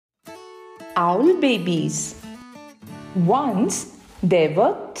Owl babies. Once there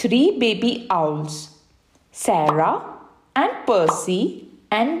were 3 baby owls, Sarah and Percy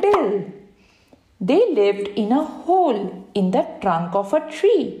and Bill. They lived in a hole in the trunk of a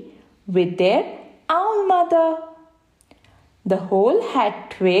tree with their owl mother. The hole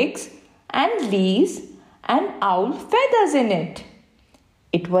had twigs and leaves and owl feathers in it.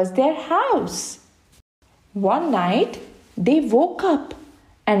 It was their house. One night they woke up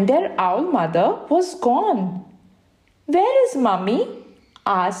and their owl mother was gone. "Where is Mummy?"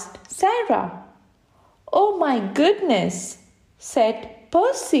 asked Sarah. "Oh my goodness," said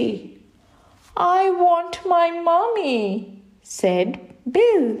Percy. "I want my mummy," said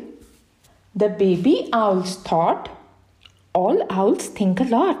Bill. The baby owls thought, all owls think a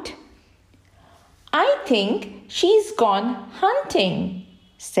lot. "I think she's gone hunting,"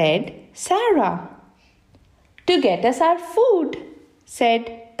 said Sarah. "To get us our food," said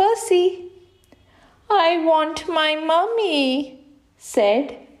Percy. "I want my mummy," said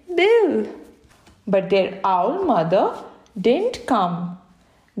Bill. But their owl mother didn't come.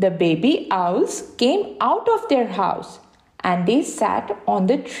 The baby owls came out of their house and they sat on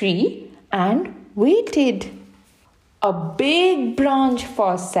the tree and waited. A big branch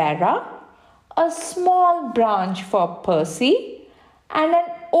for Sarah, a small branch for Percy, and an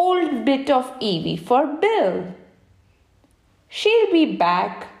old bit of ivy for Bill. "She'll be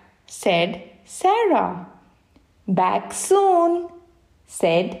back," said Sarah. "Back soon,"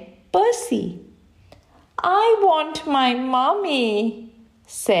 said Percy. "I want my mummy,"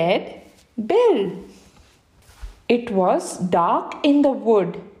 said Bill. It was dark in the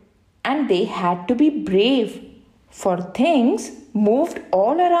wood and they had to be brave, for things moved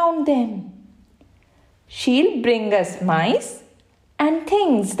all around them. "She'll bring us mice and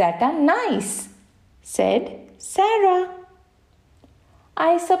things that are nice," said Sarah.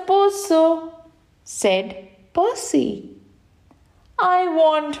 "I suppose so," said Percy. "I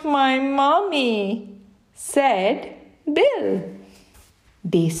want my mummy," said Bill.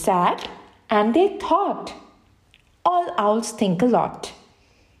 They sat and they thought. All owls think a lot.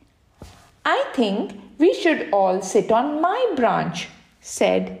 "I think we should all sit on my branch,"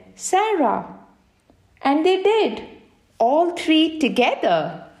 said Sarah. And they did, all 3 together.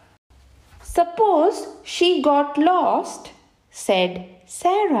 "Suppose she got lost," said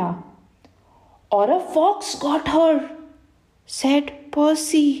Sarah. "Or a fox got her," said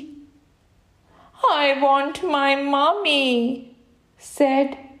Percy. "I want my mummy,"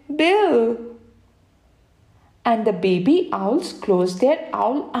 said Bill. And the baby owls closed their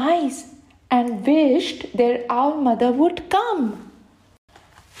owl eyes and wished their owl mother would come.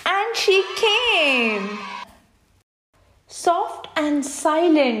 And she came. Soft and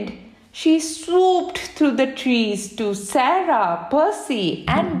silent, she swooped through the trees to Sarah, Percy,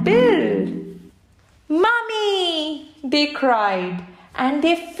 and Bill. "Mummy!" they cried, and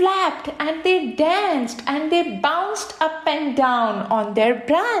they flapped and they danced and they bounced up and down on their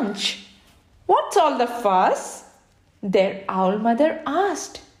branch. "What's all the fuss?" their owl mother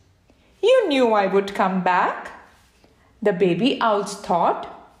asked. "You knew I would come back." The baby owls thought,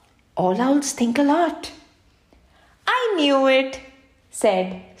 all owls think a lot. "I knew it," said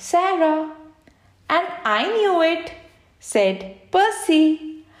Sarah. "And I knew it," said Percy.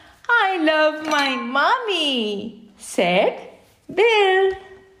 "I love my mummy," said Bill.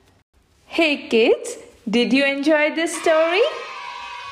 Hey kids, did you enjoy this story?